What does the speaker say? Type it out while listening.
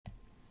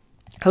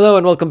Hello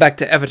and welcome back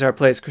to Avatar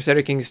Plays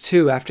Crusader Kings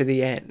 2 After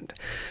the End.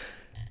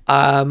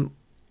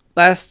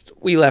 Last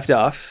we left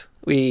off,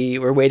 we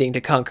were waiting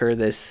to conquer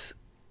this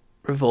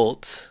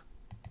revolt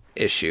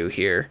issue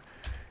here.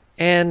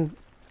 And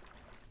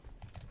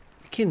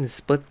we can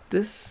split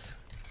this,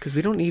 because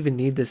we don't even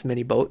need this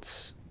many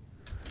boats.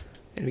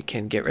 And we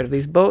can get rid of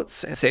these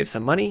boats and save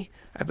some money.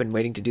 I've been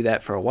waiting to do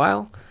that for a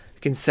while. We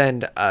can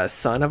send a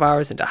son of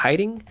ours into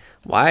hiding.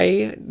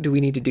 Why do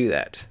we need to do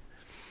that?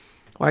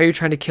 Why are you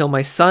trying to kill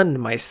my son,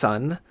 my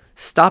son?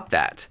 Stop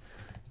that.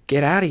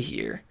 Get out of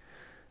here.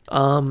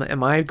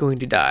 Am I going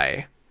to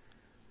die?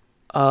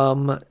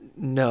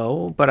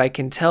 No, but I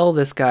can tell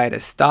this guy to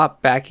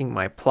stop backing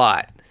my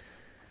plot.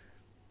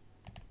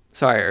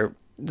 Sorry,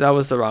 that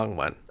was the wrong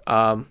one.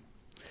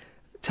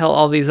 Tell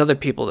all these other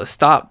people to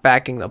stop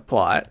backing the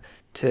plot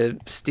to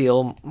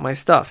steal my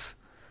stuff.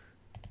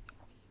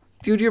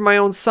 Dude, you're my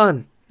own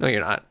son. No, you're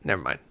not.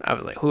 Never mind. I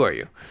was like, who are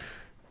you?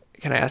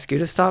 Can I ask you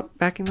to stop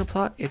backing the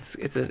plot? It's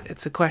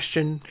a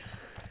question.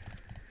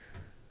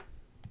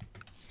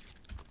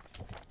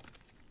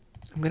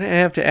 I'm gonna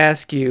have to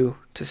ask you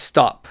to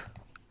stop.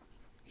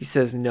 He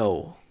says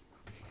no.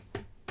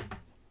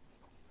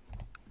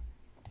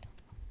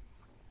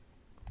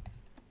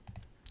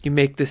 You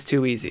make this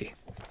too easy.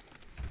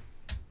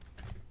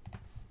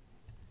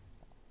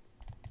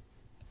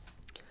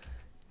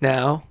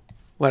 Now,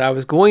 what I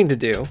was going to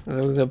do is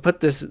I was going to put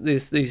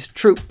these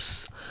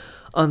troops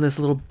on this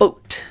little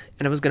boat,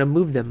 and I was going to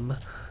move them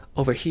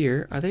over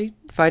here. Are they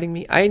fighting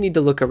me? I need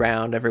to look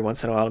around every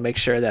once in a while to make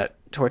sure that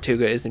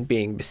Tortuga isn't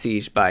being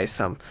besieged by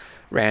some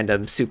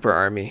random super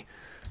army,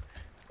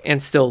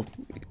 and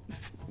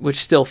which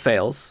still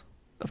fails,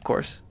 of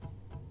course.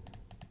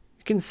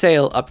 We can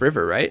sail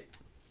upriver, right?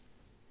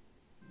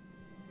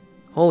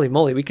 Holy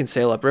moly, we can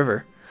sail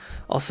upriver.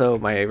 Also,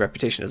 my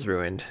reputation is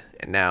ruined,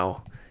 and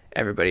now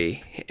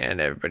everybody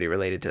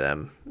related to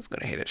them is going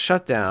to hate it.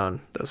 Shut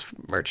down those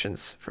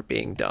merchants for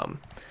being dumb.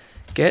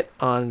 Get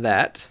on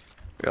that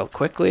real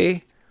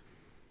quickly.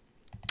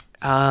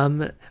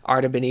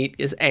 Artabanite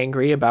is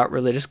angry about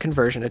religious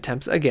conversion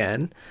attempts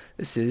again.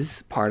 This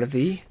is part of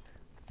the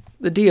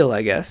deal,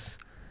 I guess.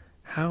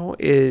 How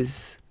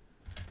is...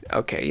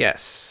 Okay,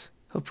 yes.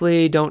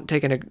 Hopefully don't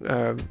take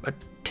a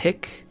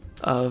tick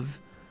of...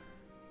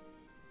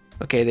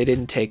 Okay, they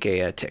didn't take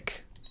a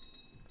tick.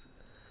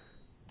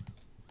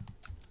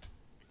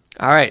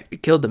 Alright, we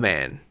killed the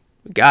man.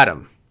 We got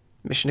him.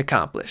 Mission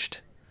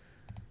accomplished.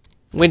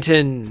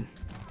 Winton.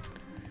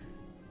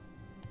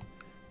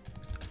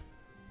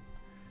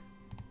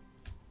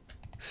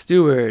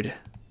 Steward.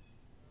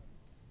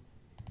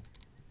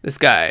 This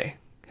guy.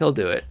 He'll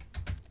do it.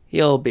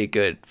 He'll be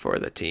good for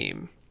the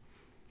team.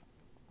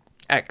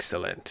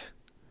 Excellent.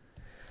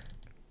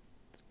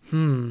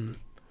 We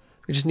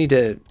just need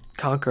to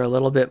conquer a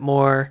little bit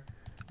more.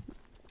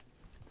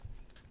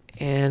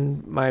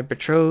 And my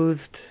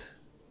betrothed...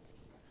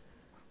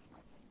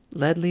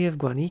 Ledley of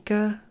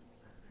Guanica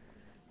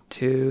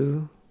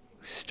to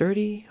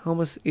sturdy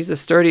he's a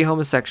sturdy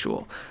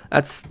homosexual.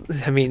 That's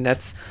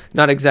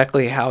not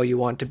exactly how you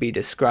want to be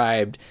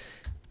described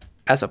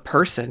as a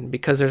person,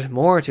 because there's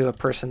more to a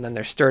person than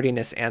their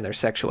sturdiness and their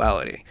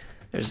sexuality.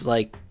 There's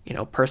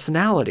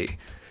personality.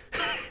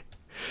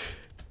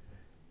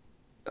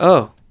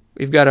 Oh,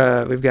 we've got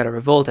a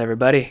revolt,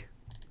 everybody.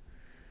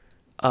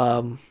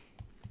 So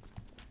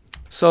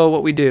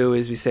what we do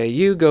is we say,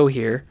 you go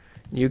here,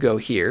 you go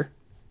here.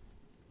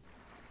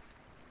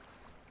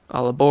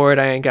 All aboard,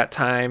 I ain't got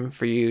time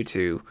for you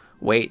to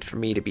wait for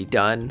me to be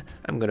done.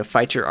 I'm going to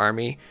fight your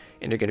army,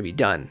 and you're going to be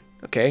done,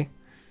 okay?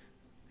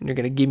 And you're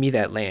going to give me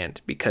that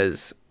land,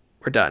 because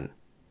we're done.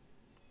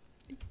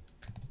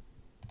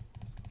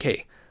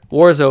 Okay,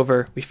 war's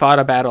over. We fought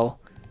a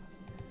battle.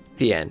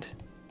 The end.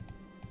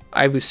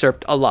 I've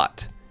usurped a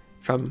lot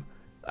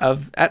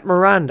at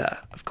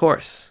Miranda, of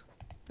course.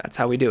 That's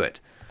how we do it.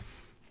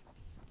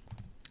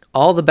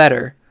 All the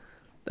better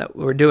that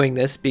we're doing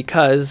this,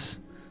 because...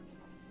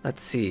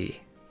 Let's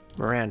see.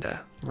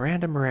 Miranda.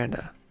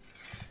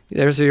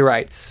 There's your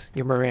rights.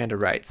 Your Miranda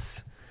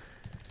rights.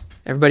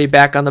 Everybody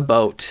back on the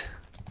boat.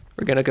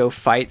 We're gonna go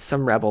fight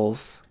some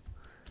rebels.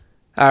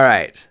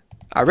 Alright.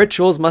 Our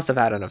rituals must have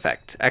had an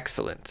effect.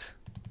 Excellent.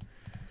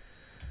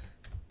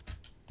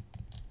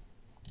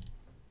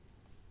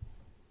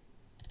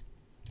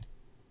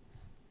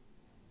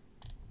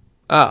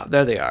 Ah,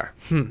 there they are.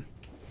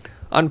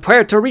 On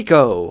Puerto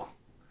Rico.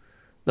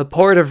 The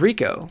port of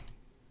Rico.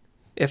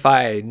 If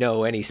I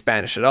know any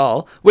Spanish at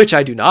all, which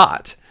I do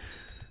not.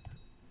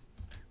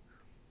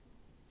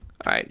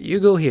 Alright, you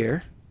go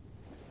here.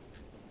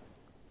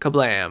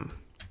 Kablam.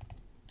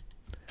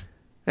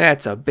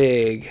 That's a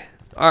big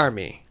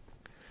army.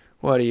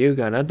 What are you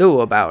gonna do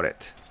about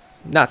it?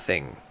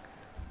 Nothing.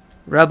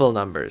 Rebel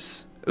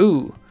numbers.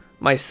 Ooh,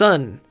 my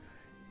son.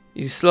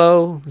 You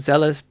slow,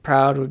 zealous,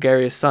 proud,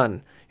 gregarious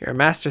son. You're a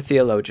master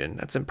theologian.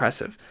 That's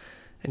impressive.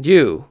 And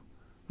you,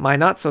 my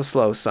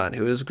not-so-slow son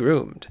who is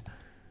groomed.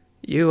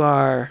 You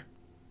are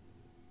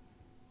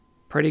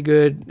pretty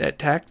good at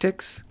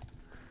tactics.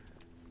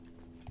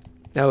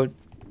 Now,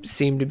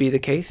 seem to be the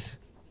case.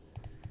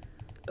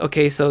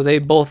 Okay, so they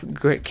both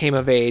came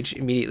of age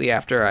immediately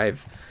after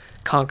I've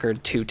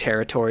conquered 2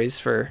 territories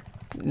for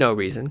no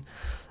reason.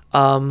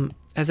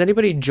 Has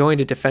anybody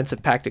joined a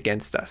defensive pact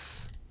against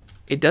us?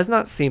 It does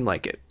not seem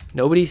like it.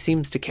 Nobody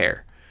seems to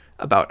care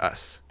about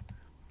us.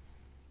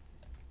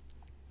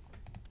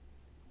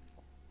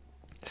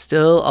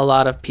 Still a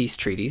lot of peace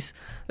treaties.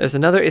 There's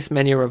another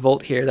Isthmenia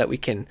revolt here that we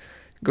can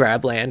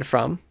grab land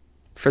from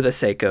for the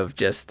sake of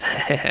just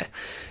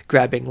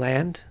grabbing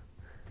land.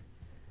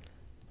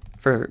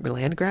 For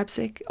land grab's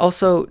sake.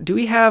 Also, do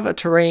we have a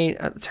terrain?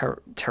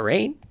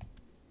 Terrain?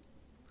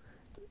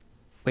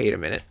 Wait a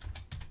minute.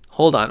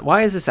 Hold on.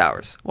 Why is this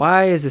ours?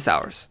 Why is this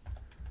ours?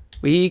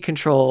 We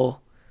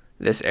control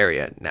this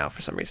area now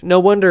for some reason.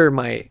 No wonder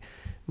my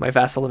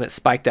vassal limit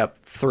spiked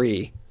up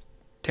 3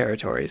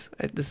 territories.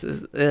 This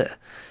is... Ugh.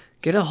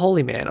 Get a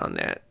holy man on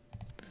that.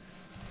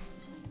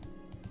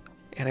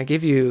 And I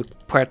give you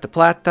Puerto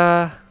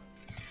Plata.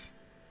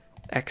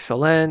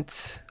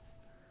 Excellent.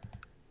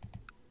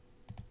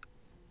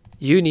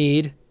 You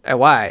need a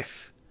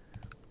wife.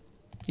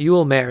 You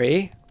will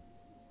marry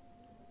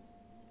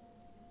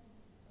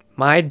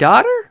my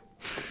daughter?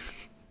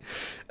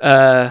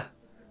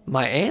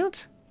 My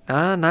aunt?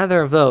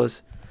 Neither of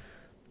those.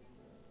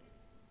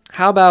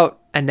 How about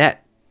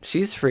Annette?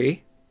 She's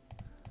free.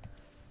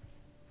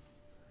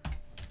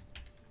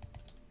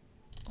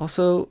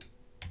 Also,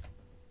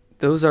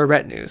 those are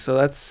retinue, so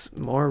that's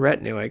more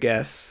retinue, I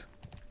guess.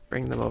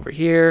 Bring them over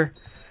here.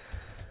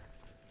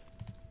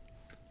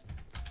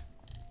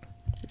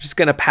 Just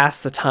gonna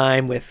pass the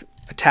time with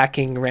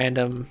attacking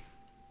random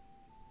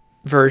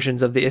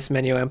versions of the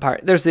Isthmenio Empire.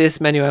 There's the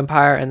Isthmenio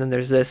Empire, and then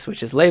there's this,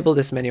 which is labeled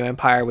Isthmenio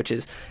Empire, which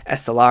is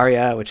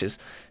Estellaria, which is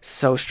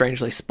so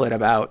strangely split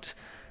about.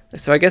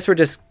 So I guess we're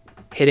just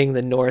hitting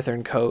the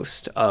northern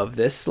coast of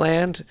this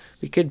land.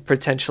 We could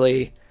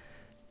potentially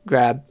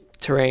grab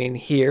terrain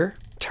here.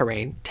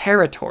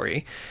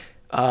 Territory.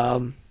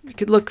 We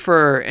could look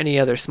for any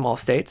other small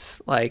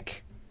states,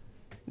 like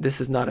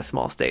this is not a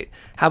small state.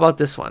 How about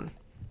this one?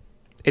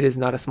 It is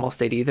not a small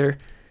state either.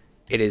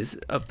 It is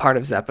a part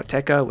of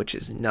Zapoteca, which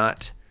is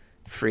not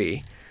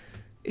free.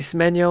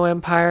 Isthmenio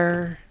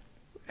Empire.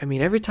 I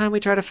mean, every time we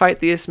try to fight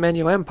the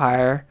Isthmenio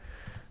Empire,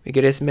 we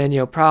get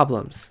Isthmenio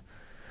problems.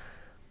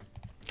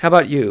 How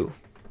about you?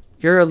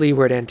 You're a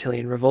Leeward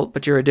Antillean revolt,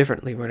 but you're a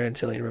different Leeward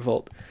Antillean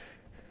revolt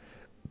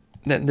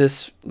than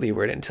this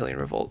Leeward Antillean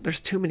revolt.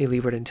 There's too many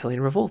Leeward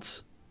Antillean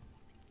revolts.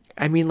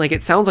 I mean, like,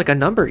 it sounds like a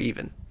number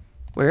even.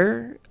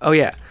 Where? Oh,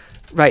 yeah.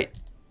 Right.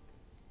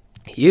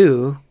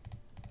 You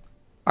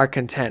are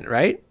content,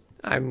 right?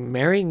 I'm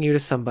marrying you to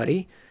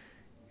somebody.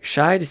 You're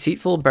shy,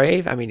 deceitful,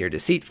 brave. I mean, you're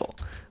deceitful.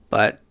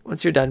 But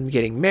once you're done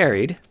getting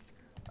married,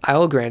 I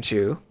will grant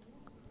you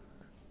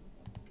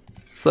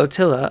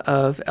flotilla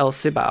of El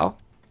Cibao.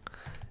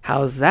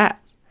 How's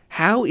that?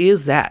 How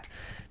is that?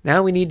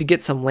 Now we need to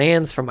get some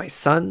lands for my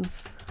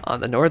sons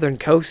on the northern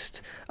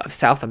coast of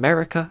South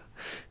America,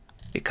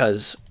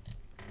 because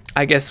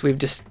I guess we've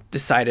just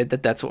decided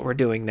that that's what we're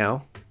doing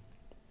now.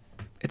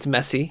 It's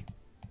messy.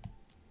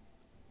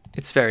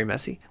 It's very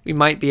messy. We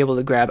might be able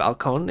to grab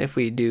Alcon if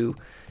we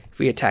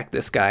attack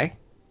this guy.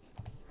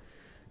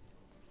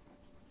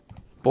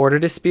 Border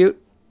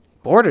dispute?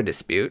 Border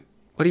dispute?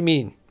 What do you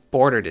mean,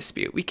 border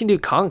dispute? We can do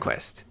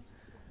conquest.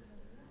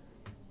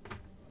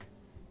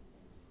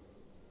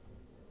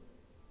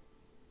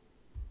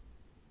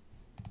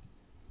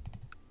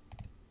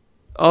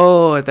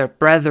 Oh, they're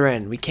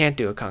brethren. We can't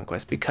do a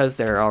conquest because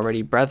they're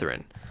already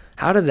brethren.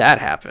 How did that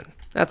happen?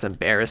 That's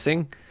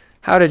embarrassing.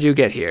 How did you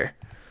get here?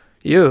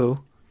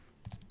 You,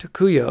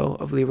 Tokuyo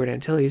of Leeward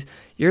Antilles,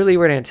 you're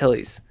Leeward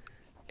Antilles.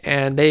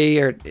 And they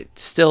are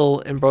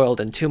still embroiled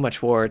in too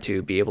much war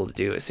to be able to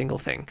do a single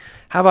thing.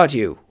 How about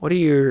you? What are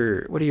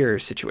your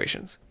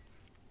situations?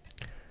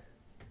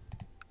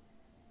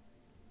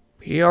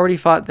 We already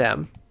fought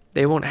them.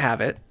 They won't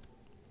have it.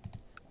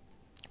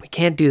 We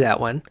can't do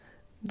that one.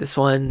 This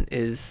one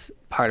is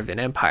part of an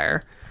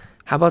empire.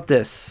 How about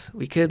this?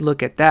 We could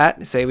look at that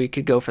and say we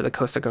could go for the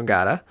Costa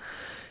Gongada.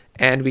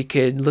 And we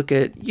could look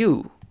at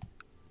you,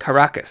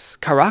 Caracas.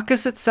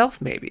 Caracas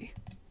itself, maybe.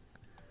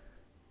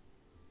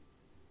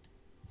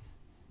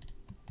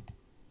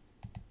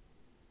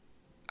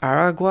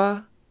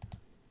 Aragua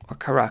or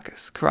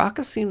Caracas?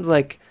 Caracas seems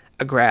like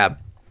a grab.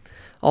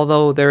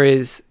 Although there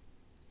is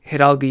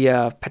Hidalguía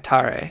of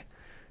Petare,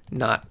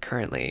 not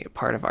currently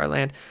part of our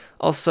land.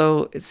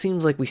 Also, it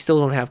seems like we still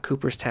don't have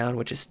Cooperstown,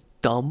 which is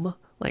dumb.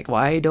 Like,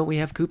 why don't we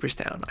have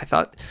Cooperstown? I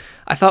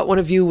thought one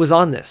of you was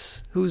on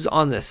this. Who's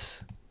on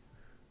this?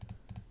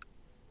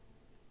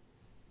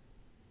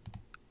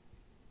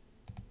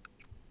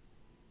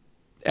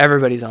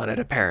 Everybody's on it,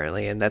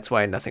 apparently, and that's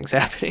why nothing's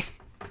happening.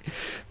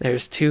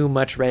 There's too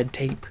much red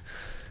tape.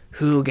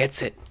 Who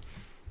gets it?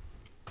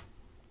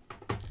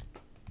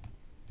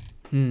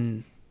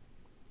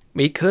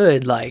 We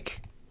could,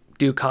 like,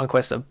 do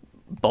Conquest of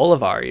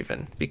Bolivar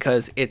even,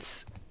 because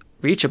it's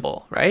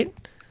reachable, right?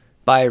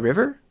 By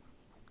river,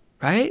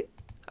 right?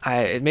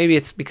 Maybe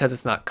it's because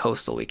it's not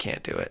coastal we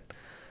can't do it.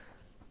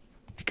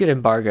 You could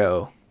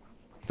embargo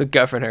the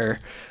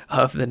governor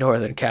of the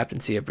northern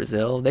captaincy of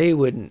Brazil. They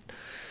wouldn't.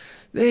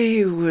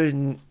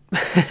 Let's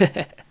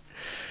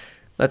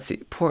see.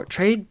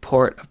 Trade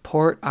port of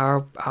port.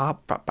 Why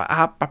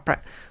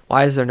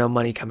is there no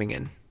money coming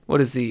in?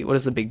 What is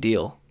the big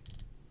deal?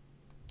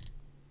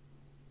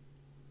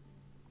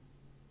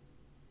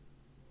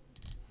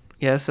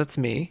 Yes, that's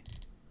me.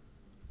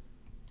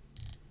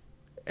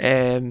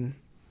 It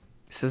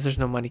says there's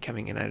no money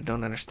coming in. I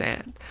don't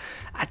understand.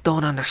 I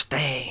don't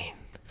understand.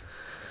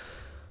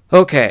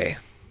 Okay.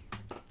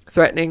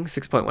 Threatening,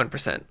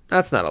 6.1%.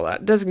 That's not a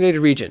lot. Designated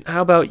region.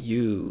 How about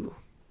you?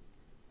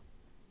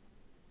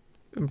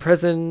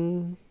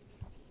 Imprison,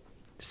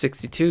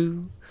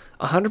 62.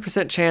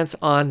 100% chance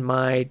on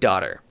my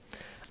daughter.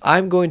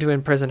 I'm going to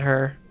imprison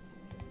her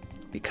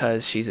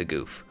because she's a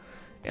goof.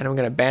 And I'm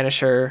going to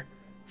banish her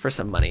for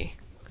some money.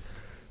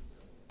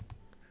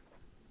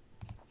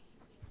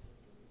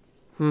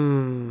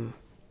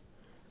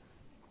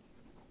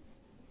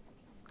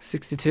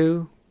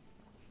 62.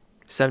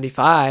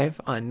 75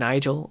 on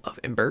Nigel of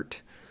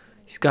Imbert.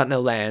 He's got no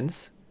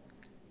lands,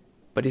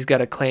 but he's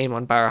got a claim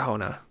on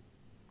Barahona.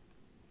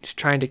 He's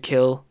trying to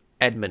kill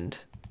Edmund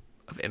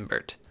of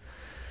Imbert.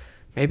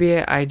 Maybe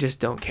I just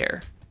don't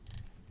care.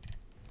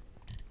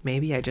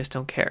 Maybe I just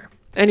don't care.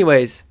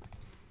 Anyways,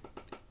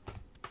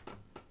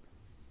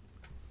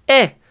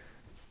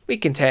 we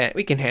can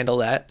handle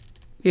that.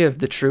 We have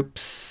the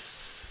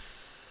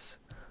troops.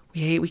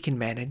 We can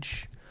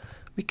manage.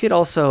 We could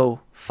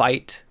also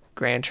fight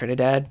Grand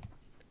Trinidad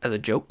as a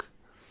joke.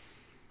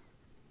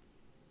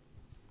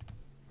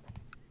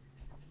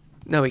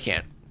 No, we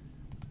can't.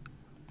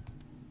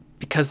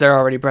 Because they're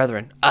already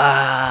brethren.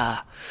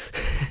 Ah!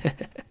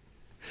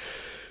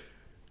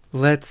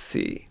 Let's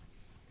see.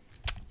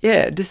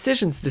 Yeah,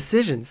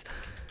 decisions.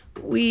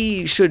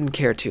 We shouldn't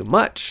care too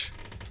much.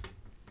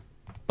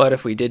 But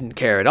if we didn't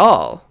care at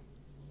all,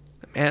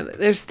 man,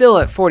 they're still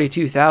at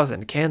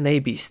 42,000. Can they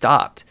be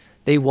stopped?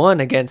 They won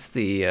against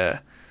the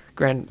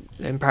Grand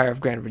Empire of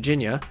Grand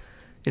Virginia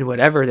in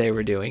whatever they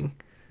were doing.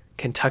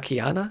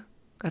 Kentuckiana?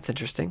 That's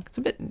interesting. It's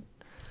a bit...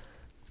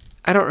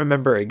 I don't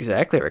remember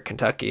exactly where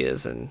Kentucky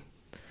is in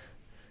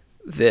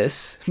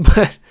this,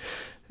 but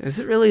is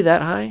it really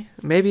that high?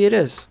 Maybe it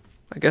is.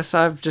 I guess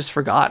I've just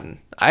forgotten.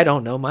 I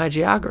don't know my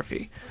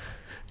geography.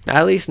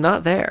 At least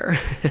not there.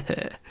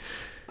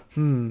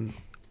 We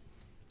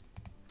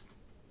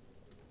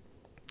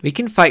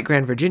can fight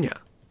Grand Virginia.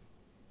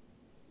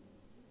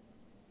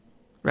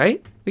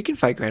 Right? We can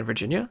fight Grand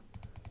Virginia.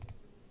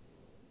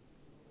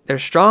 They're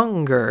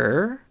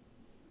stronger.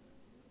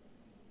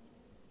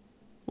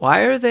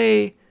 Why are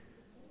they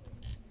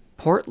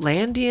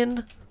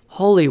Portlandian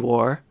Holy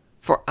War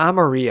for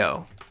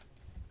Amarillo?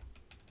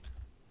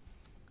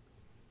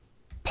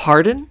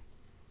 Pardon?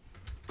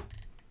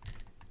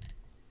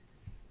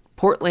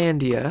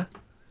 Portlandia.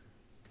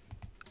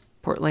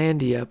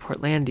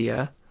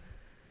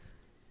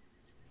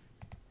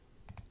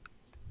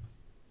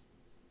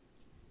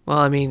 Well,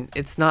 I mean,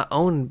 it's not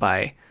owned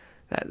by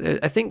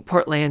that. I think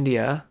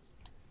Portlandia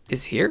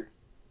is here.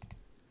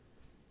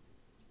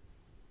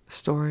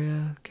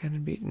 Astoria,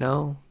 Cannon Beach.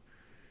 No.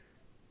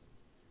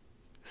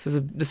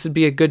 This would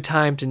be a good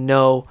time to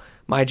know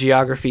my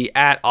geography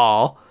at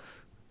all.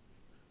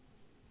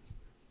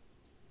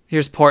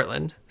 Here's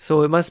Portland,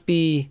 so it must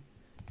be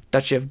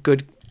Duchy of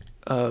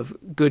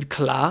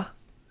Goodkala.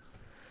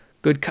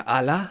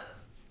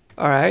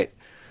 All right,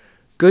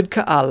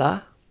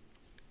 Goodkala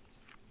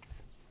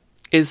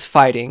is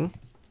fighting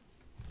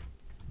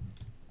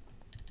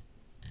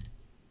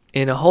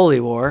in a holy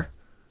war.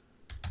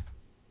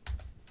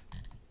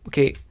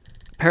 Okay,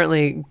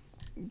 apparently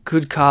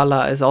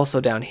Goodkala is also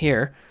down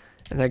here,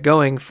 and they're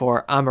going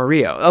for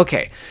Amarillo.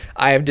 Okay,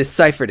 I have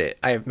deciphered it.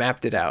 I have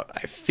mapped it out.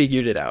 I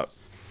figured it out.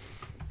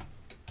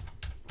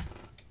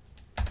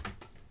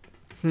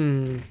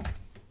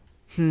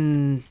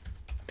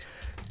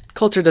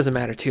 Culture doesn't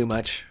matter too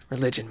much.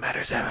 Religion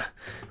matters.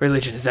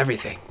 Religion is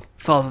everything.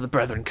 Follow the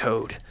Brethren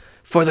code.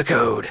 For the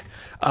code.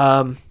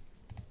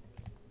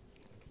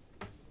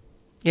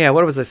 Yeah,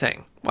 what was I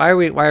saying? Why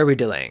are we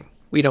delaying?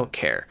 We don't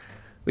care.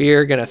 We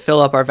are gonna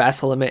fill up our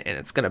vassal limit, and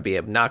it's gonna be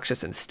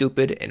obnoxious and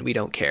stupid, and we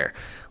don't care.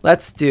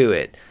 Let's do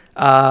it.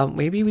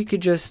 Maybe we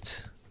could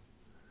just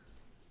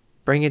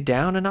bring it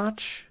down a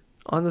notch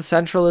on the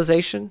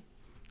centralization.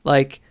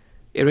 Like,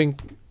 it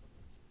would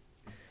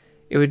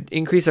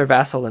increase our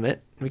vassal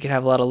limit. We could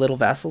have a lot of little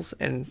vassals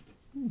and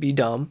be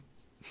dumb,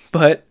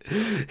 but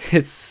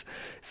it's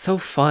so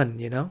fun,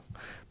 you know.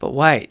 But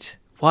white,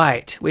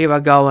 we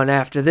were going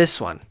after this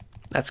one.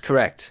 That's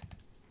correct.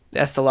 The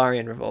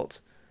Estelarian revolt.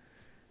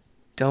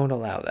 Don't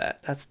allow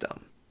that. That's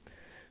dumb.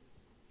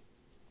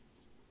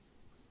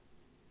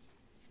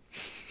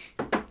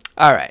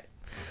 All right.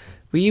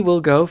 We will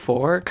go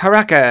for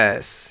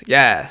Caracas.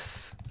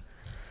 Yes.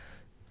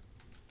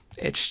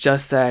 It's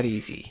just that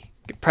easy.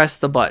 You press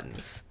the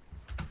buttons.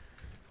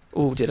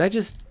 Oh, did I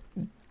just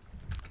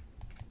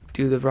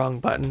do the wrong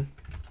button?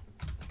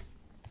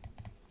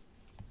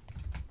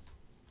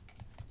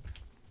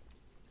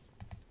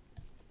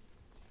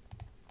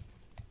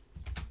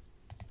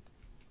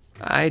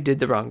 I did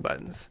the wrong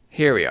buttons.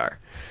 Here we are.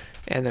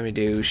 And then we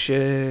do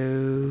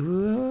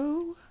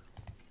show.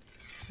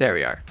 There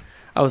we are.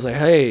 I was like,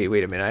 hey,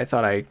 wait a minute. I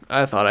thought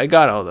I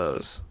got all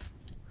those.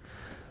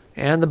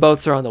 And the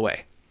boats are on the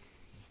way.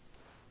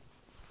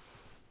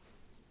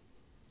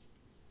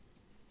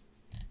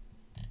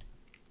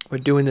 We're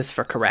doing this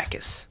for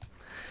Caracas.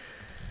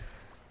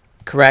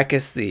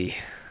 Caracas, the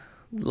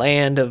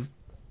land of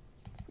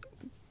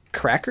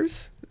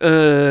crackers?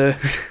 That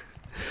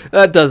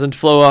doesn't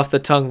flow off the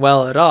tongue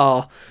well at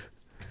all.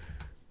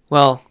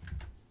 Well,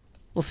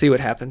 we'll see what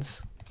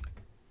happens.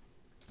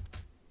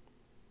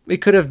 We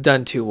could have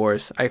done 2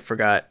 wars. I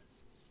forgot.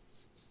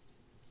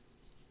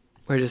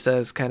 We're just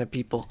as kind of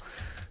people.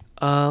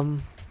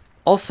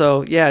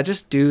 Also, yeah,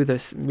 just do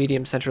this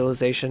medium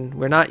centralization.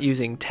 We're not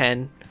using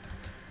 10.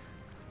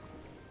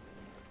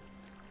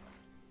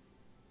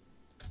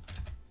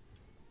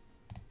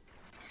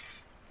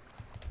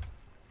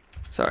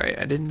 Sorry,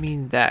 I didn't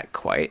mean that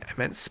quite. I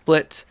meant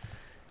split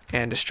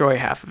and destroy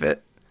half of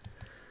it.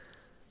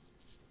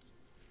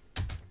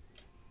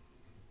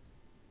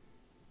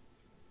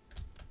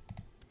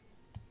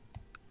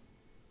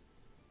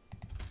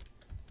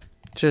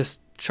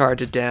 Just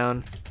charge it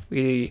down.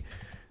 We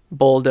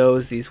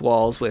bulldoze these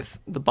walls with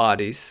the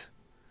bodies.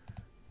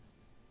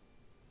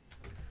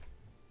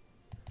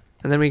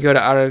 And then we go to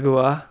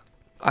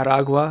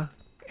Aragua,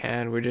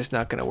 and we're just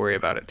not going to worry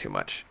about it too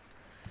much.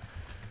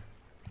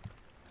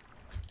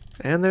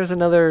 And there's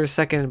another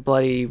second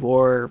bloody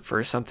war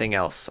for something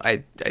else.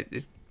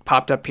 It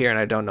popped up here and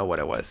I don't know what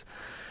it was.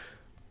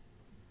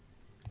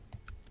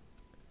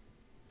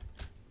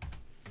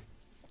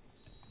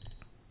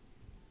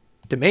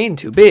 Domain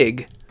too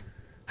big.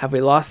 Have we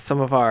lost some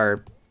of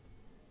our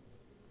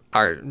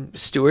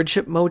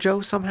stewardship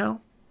mojo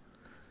somehow?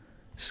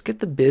 Just get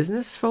the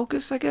business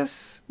focus, I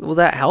guess. Will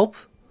that help?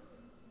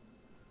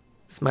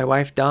 Is my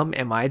wife dumb?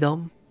 Am I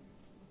dumb?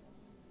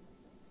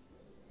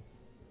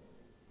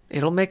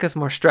 It'll make us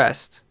more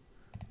stressed.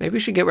 Maybe we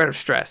should get rid of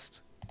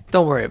stressed.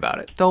 Don't worry about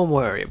it. Don't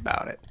worry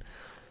about it.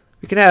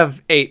 We can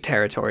have 8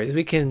 territories.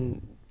 We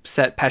can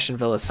set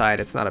Passionville aside.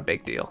 It's not a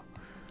big deal.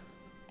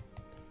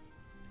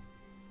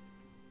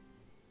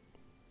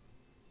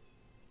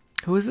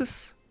 Who is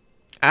this?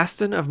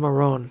 Aston of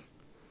Marone.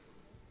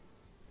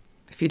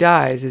 If he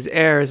dies, his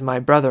heir is my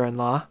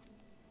brother-in-law.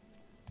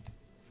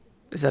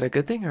 Is that a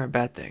good thing or a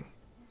bad thing?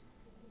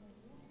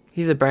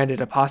 He's a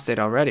branded apostate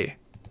already.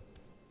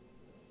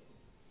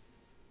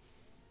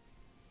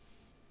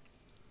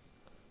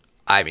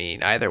 I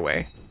mean, either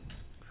way.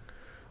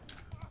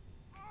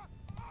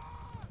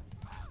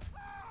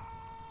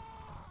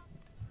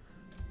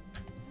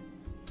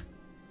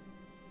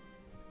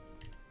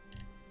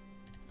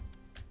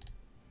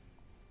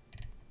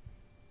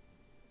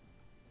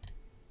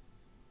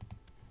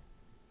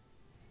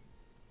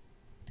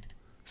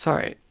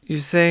 Sorry, you're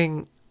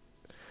saying,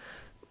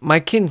 my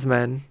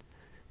kinsman,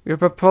 you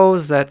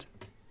propose that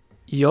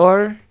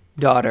your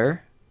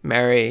daughter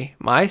marry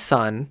my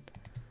son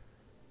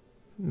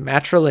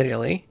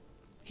matrilineally.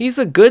 He's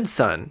a good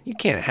son. You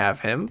can't have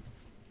him.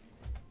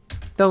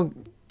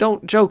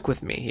 Don't joke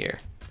with me here.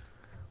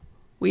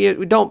 We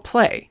don't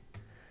play.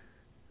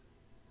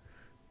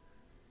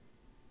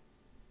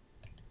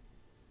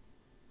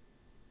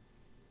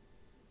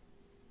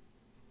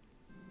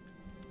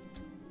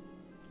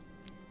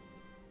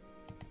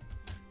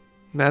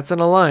 That's an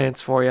alliance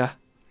for you.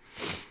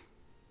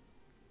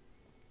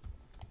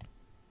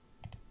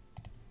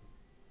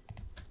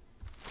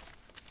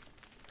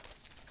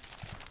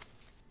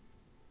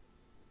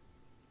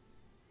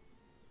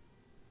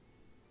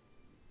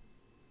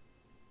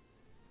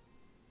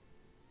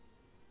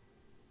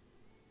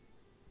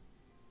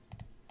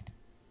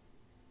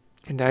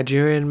 And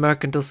Nigerian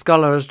mercantile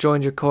scholars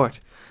joined your court.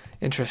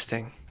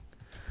 Interesting.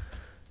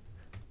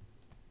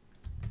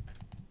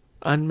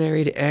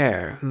 Unmarried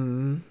heir.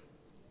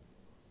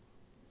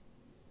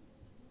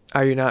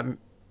 Are you not...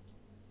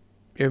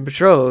 You're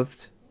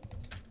betrothed,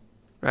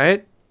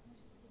 right?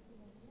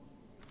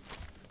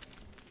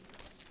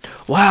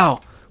 Wow,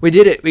 we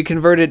did it. We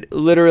converted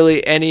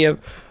literally any of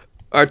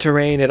our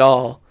terrain at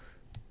all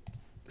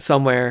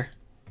somewhere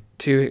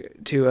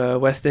to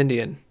West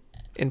Indian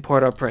in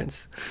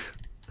Port-au-Prince.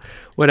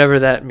 Whatever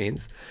that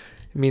means.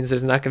 It means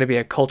there's not going to be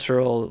a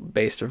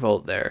cultural-based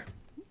revolt there.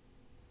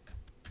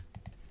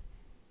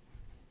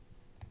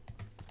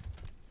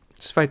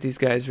 Just fight these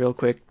guys real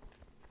quick.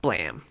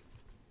 Blam.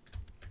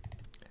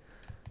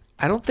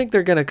 I don't think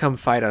they're going to come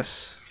fight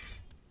us.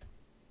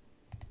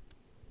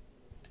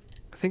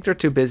 I think they're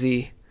too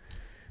busy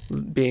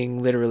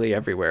being literally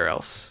everywhere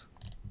else.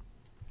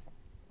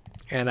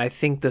 And I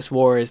think this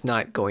war is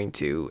not going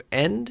to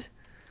end.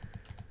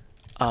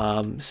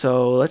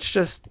 So let's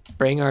just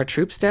bring our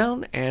troops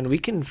down and we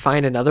can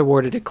find another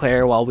war to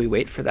declare while we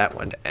wait for that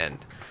one to end.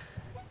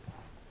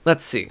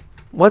 Let's see.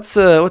 What's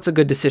a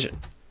good decision?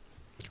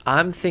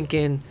 I'm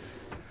thinking...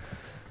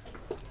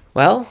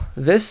 Well,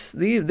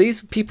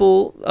 these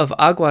people of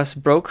Aguas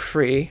broke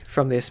free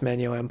from the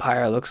Ismeño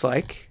Empire, looks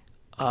like.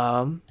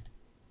 The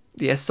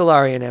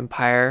Estelarian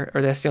Empire,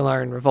 or the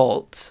Estelarian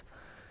Revolt,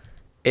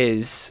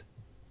 is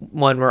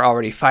one we're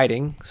already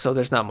fighting, so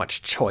there's not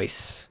much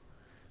choice.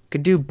 We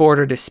could do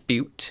border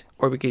dispute,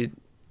 or we could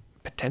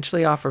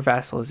potentially offer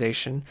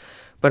vassalization,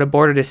 but a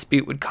border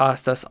dispute would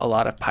cost us a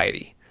lot of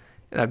piety,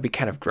 and that would be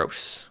kind of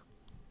gross.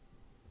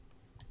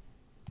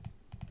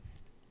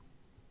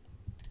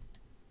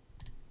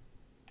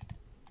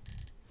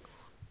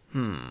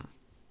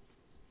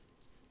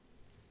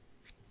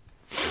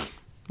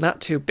 Not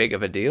too big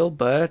of a deal,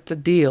 but a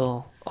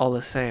deal all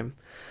the same.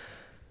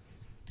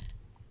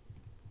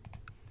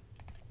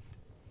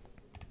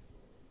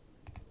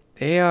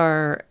 They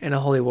are in a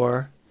holy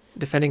war,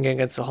 defending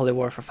against a holy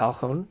war for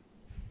Falcon.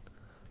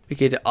 We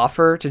could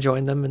offer to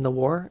join them in the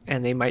war,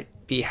 and they might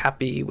be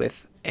happy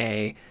with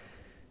a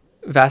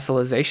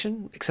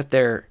vassalization, except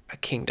they're a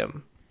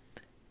kingdom.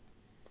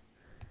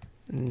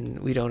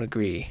 We don't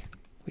agree.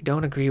 We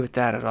don't agree with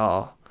that at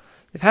all.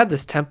 They've had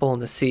this temple in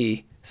the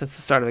sea since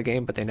the start of the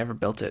game, but they never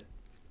built it.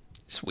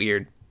 It's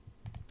weird.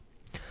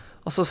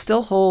 Also,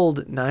 still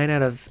hold 9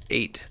 out of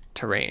 8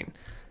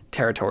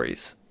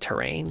 territories.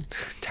 Terrain?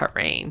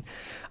 Terrain.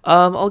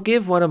 I'll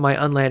give one of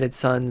my unlanded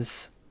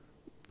sons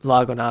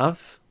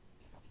Lagonav.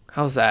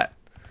 How's that?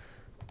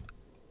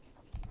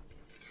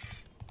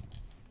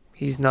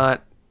 He's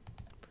not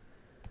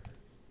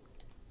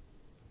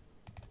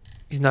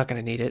going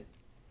to need it.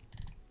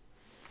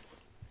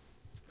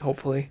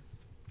 Hopefully.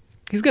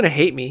 He's going to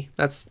hate me.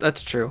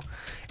 That's true.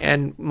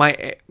 And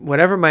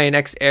whatever my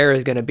next heir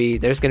is going to be,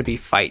 there's going to be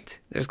fight.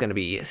 There's going to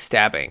be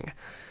stabbing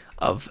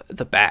of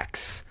the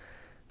backs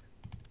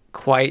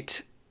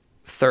quite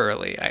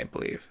thoroughly, I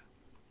believe.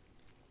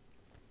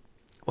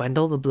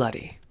 Wendell the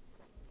Bloody.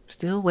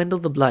 Still Wendell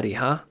the Bloody,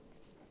 huh?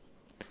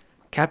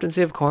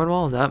 Captaincy of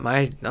Cornwall, not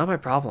my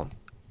problem.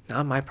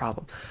 Not my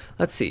problem.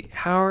 Let's see.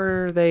 How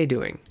are they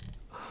doing?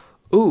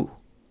 Ooh.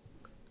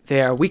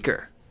 They are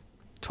weaker.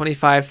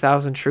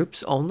 25,000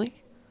 troops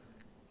only?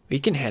 We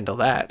can handle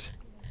that.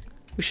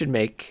 We should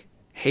make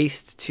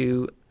haste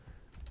to,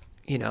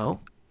 you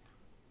know,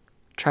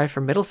 try for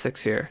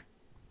Middlesex here.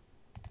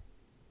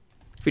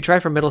 If we try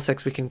for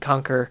Middlesex, we can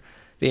conquer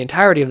the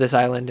entirety of this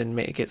island and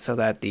make it so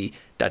that the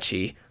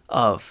Duchy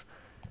of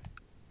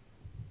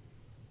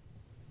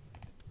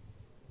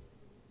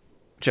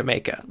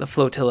Jamaica, the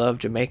flotilla of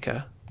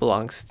Jamaica,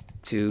 belongs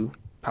to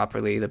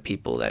properly the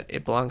people that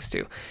it belongs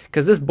to.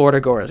 Because this border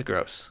gore is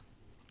gross.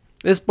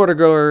 This border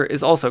gore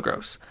is also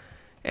gross.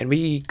 And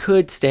we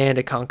could stand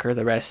to conquer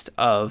the rest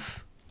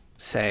of,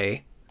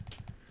 say,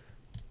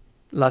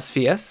 Las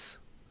Villas.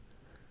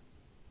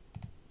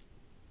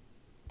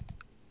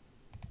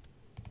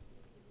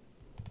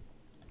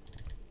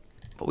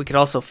 But we could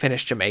also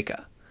finish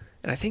Jamaica.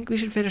 And I think we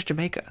should finish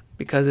Jamaica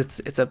because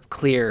it's a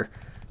clear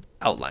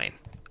outline.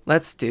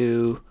 Let's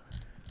do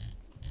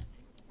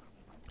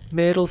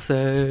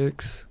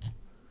Middlesex.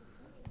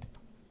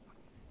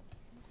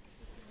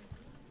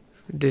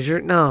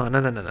 Desert? No.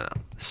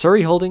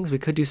 Surrey Holdings. We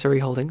could do Surrey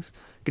Holdings.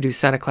 We could do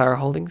Santa Clara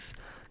Holdings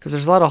because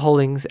there's a lot of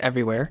holdings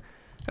everywhere.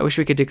 I wish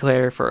we could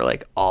declare for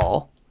like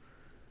all.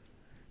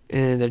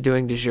 And they're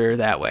doing de jure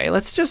that way.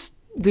 Let's just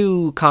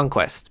do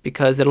conquest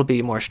because it'll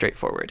be more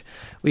straightforward.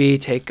 We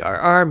take our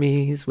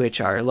armies, which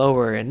are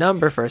lower in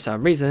number for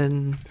some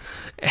reason,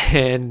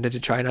 and to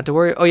try not to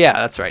worry. Oh yeah,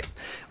 that's right.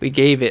 We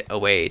gave it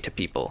away to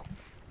people,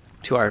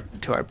 to our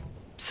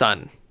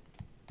son,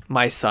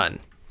 my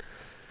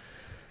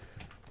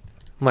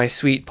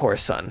sweet poor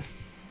son.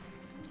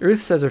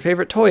 Ruth says her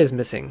favorite toy is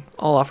missing.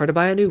 I'll offer to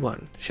buy a new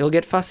one. She'll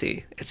get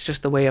fussy. It's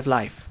just the way of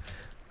life.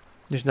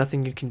 There's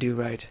nothing you can do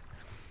right.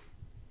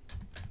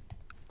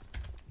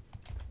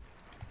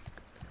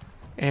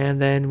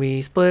 And then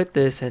we split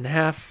this in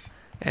half,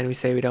 and we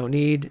say we don't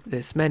need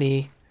this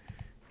many.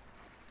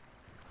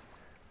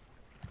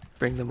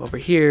 Bring them over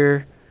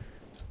here.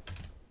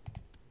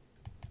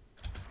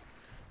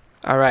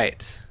 All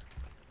right.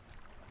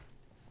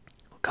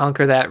 We'll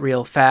conquer that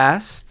real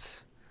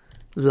fast.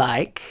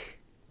 Like,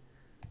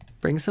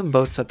 bring some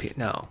boats up here.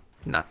 No,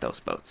 not those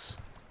boats.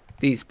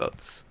 These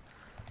boats.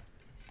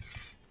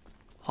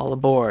 All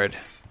aboard.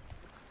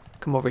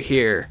 Come over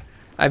here.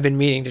 I've been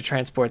meaning to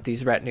transport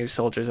these retinue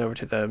soldiers over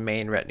to the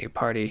main retinue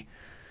party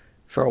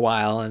for a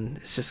while, and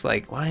it's just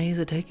like, why is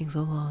it taking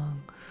so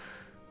long?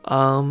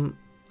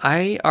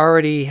 I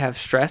already have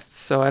stressed,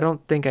 so I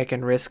don't think I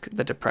can risk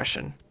the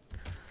depression.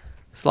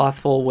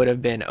 Slothful would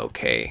have been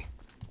okay.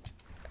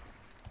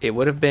 It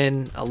would have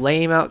been a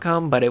lame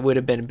outcome, but it would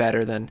have been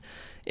better than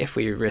if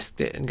we risked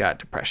it and got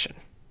depression.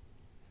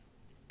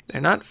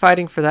 They're not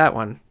fighting for that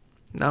one.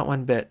 Not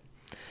one bit.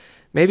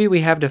 Maybe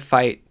we have to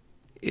fight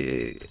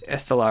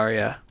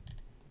Estelaria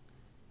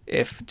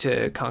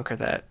to conquer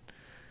that.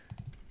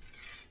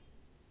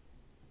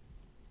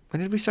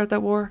 When did we start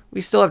that war?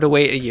 We still have to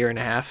wait a year and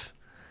a half.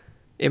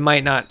 It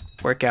might not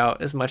work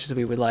out as much as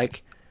we would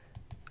like.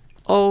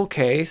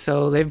 Okay,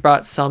 so they've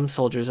brought some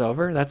soldiers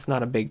over. That's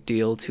not a big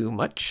deal too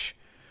much.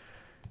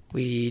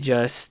 We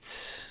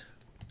just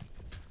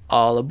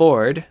all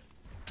aboard.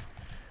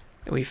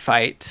 And we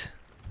fight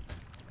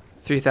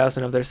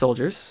 3,000 of their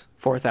soldiers,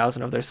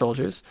 4,000 of their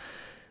soldiers.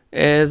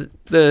 And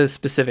the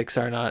specifics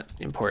are not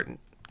important.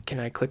 Can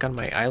I click on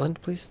my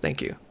island, please?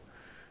 Thank you.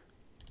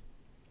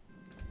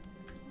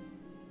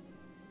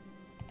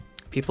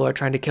 People are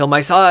trying to kill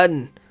my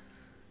son.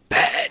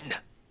 Ben.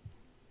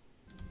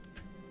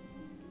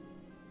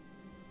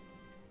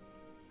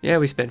 Yeah,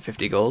 we spend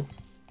 50 gold.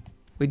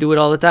 We do it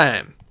all the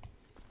time.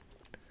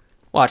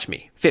 Watch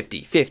me.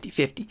 50, 50,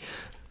 50.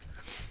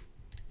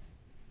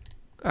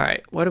 All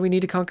right, what do we need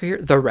to conquer here?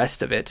 The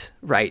rest of it.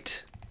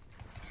 Right.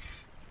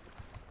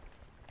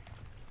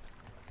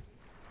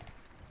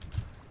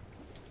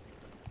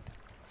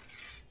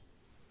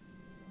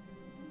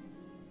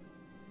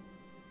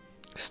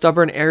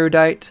 Stubborn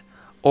erudite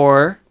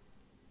or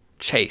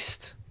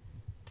chaste.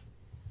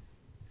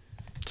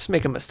 Just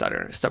make him a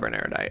stubborn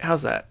erudite.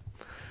 How's that?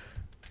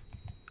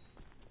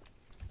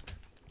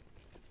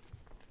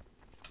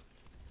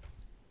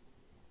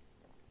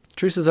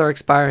 Truces are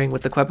expiring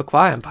with the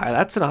Quebecois Empire.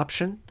 That's an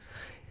option.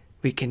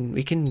 We can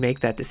make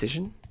that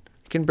decision.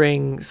 We can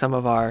bring some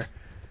of our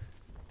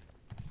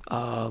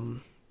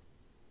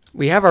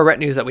we have our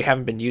retinues that we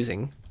haven't been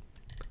using.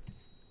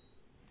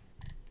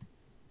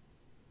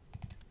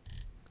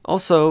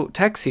 Also,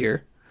 tech's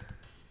here.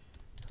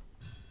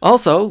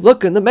 Also,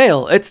 look in the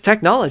mail. It's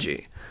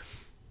technology.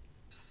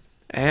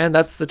 And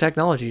that's the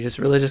technology, just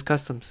religious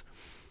customs.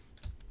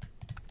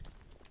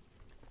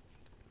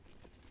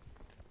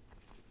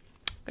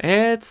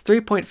 It's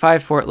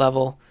 3.5 fort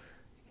level.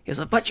 He's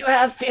like, but you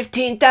have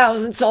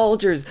 15,000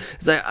 soldiers.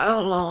 He's like, I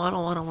don't know. I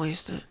don't want to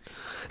waste it.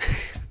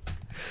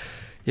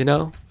 You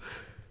know?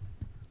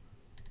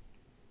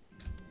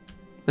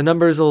 The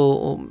numbers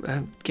will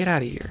get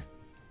out of here.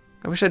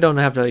 I wish I don't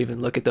have to even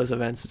look at those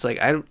events. It's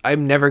like,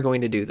 I'm never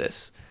going to do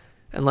this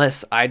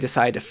unless I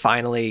decide to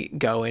finally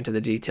go into the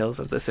details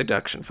of the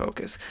seduction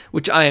focus,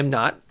 which I am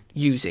not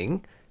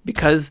using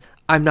because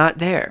I'm not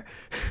there.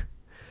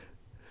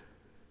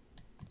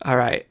 All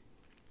right.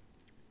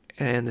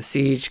 And the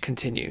siege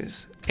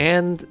continues.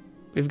 And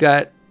we've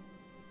got...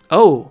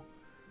 Oh!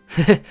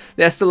 The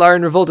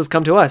Estellaran revolt has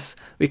come to us.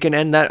 We can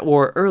end that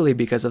war early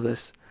because of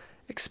this.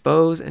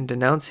 Expose and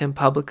denounce him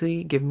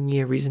publicly, giving me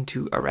a reason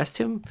to arrest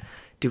him?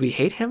 Do we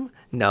hate him?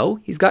 No,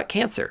 he's got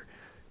cancer.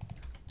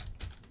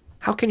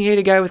 How can you hate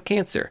a guy with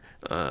cancer?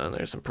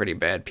 There's some pretty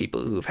bad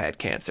people who've had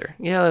cancer.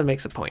 Yeah, that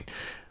makes a point.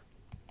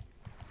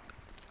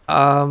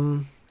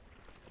 So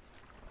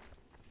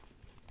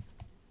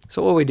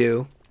what we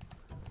do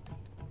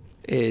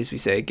is we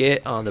say,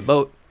 get on the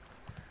boat.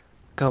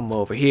 Come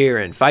over here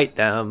and fight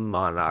them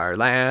on our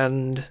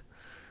land.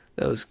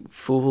 Those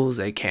fools,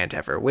 they can't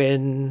ever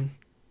win.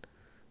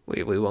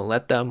 We won't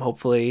let them,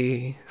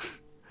 hopefully.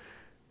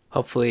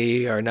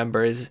 Hopefully our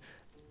numbers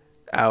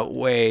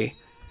outweigh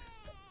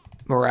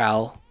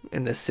morale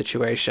in this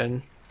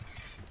situation.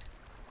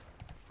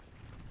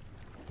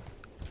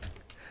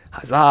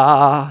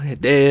 Huzzah!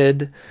 It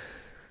did.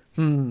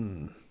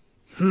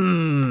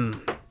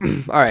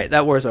 Alright,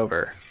 that war's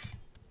over.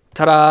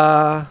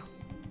 Ta-da!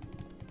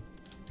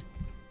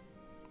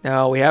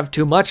 Now we have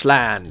too much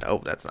land.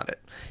 Oh, that's not it.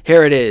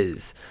 Here it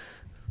is.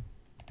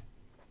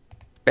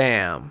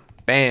 Bam.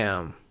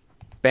 Bam.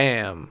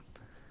 Bam.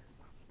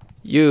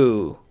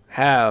 You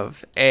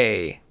have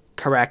a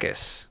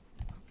Caracas.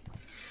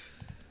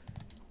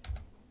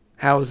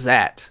 How's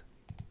that?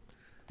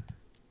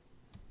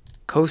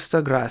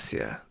 Costa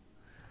Gracia.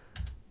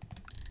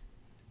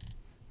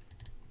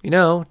 You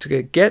know,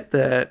 to get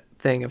the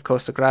thing of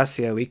Costa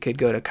Gracia, we could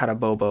go to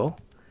Carabobo.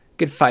 We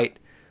could fight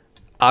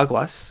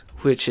Aguas,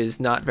 which is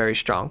not very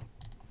strong.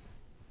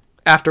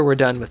 After we're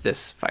done with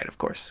this fight, of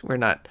course. We're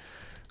not...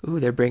 Ooh,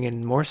 they're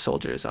bringing more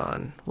soldiers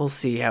on. We'll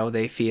see how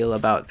they feel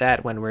about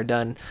that when we're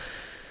done.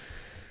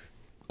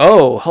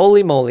 Oh,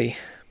 holy moly.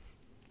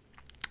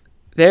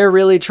 They're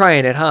really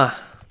trying it, huh?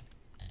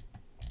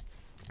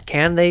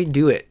 Can they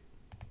do it?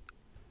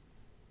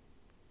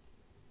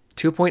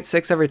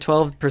 2.6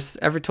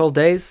 every 12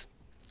 days?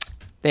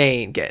 They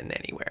ain't getting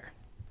anywhere.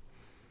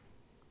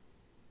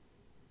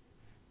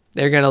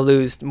 They're going to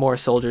lose more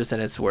soldiers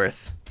than it's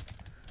worth.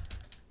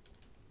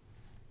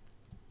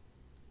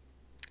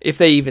 If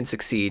they even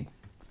succeed.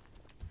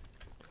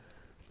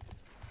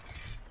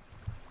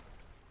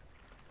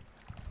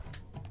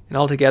 And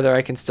altogether,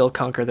 I can still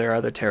conquer their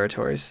other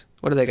territories.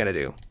 What are they going to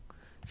do?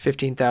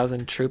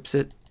 15,000 troops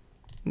it?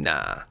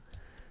 Nah.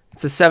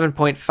 It's a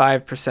 7.5%.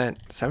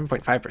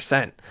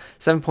 7.5%.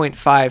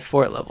 7.5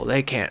 fort level.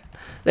 They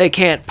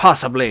can't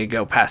possibly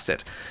go past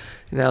it.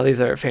 Now, these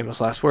are famous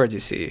last words,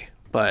 you see.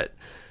 But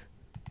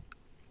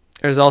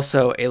there's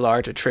also a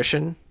large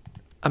attrition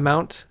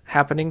amount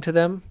happening to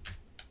them.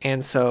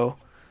 And so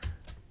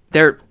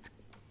they're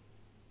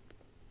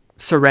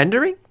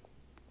surrendering?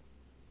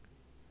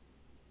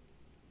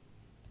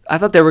 I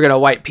thought they were going to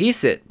white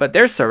peace it, but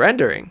they're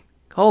surrendering.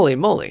 Holy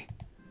moly.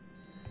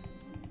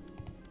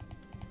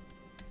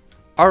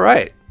 All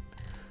right.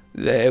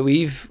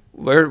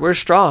 We're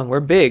strong, we're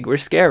big, we're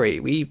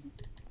scary. We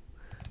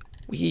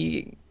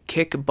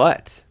kick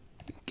butt.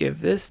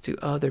 Give this to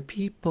other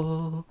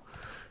people.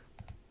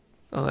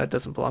 Oh, that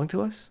doesn't belong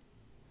to us?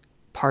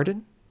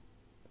 Pardon?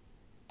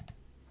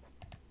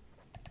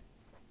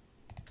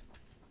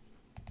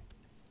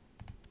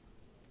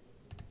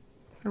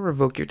 I'm gonna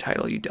revoke your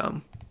title, you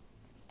dumb.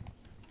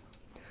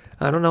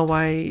 I don't know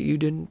why you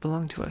didn't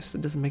belong to us.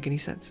 It doesn't make any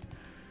sense.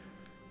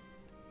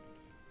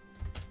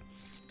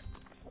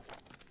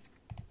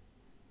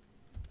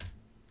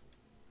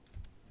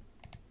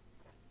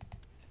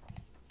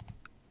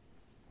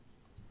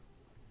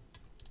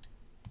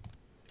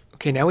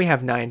 Okay, now we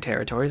have 9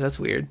 territories. That's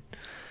weird.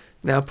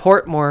 Now,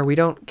 Portmore, we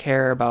don't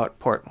care about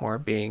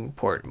Portmore being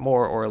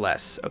Portmore or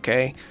less,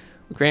 okay?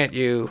 We grant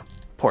you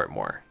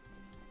Portmore.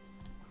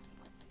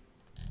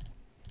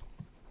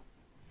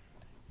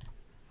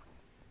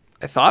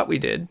 I thought we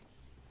did.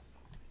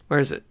 Where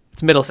is it?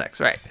 It's Middlesex,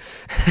 right.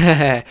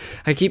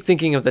 I keep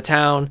thinking of the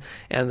town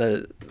and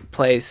the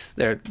place.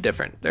 They're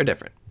different. They're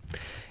different.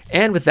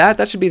 And with that,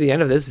 that should be the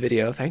end of this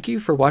video. Thank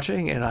you for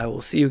watching, and I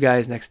will see you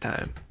guys next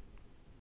time.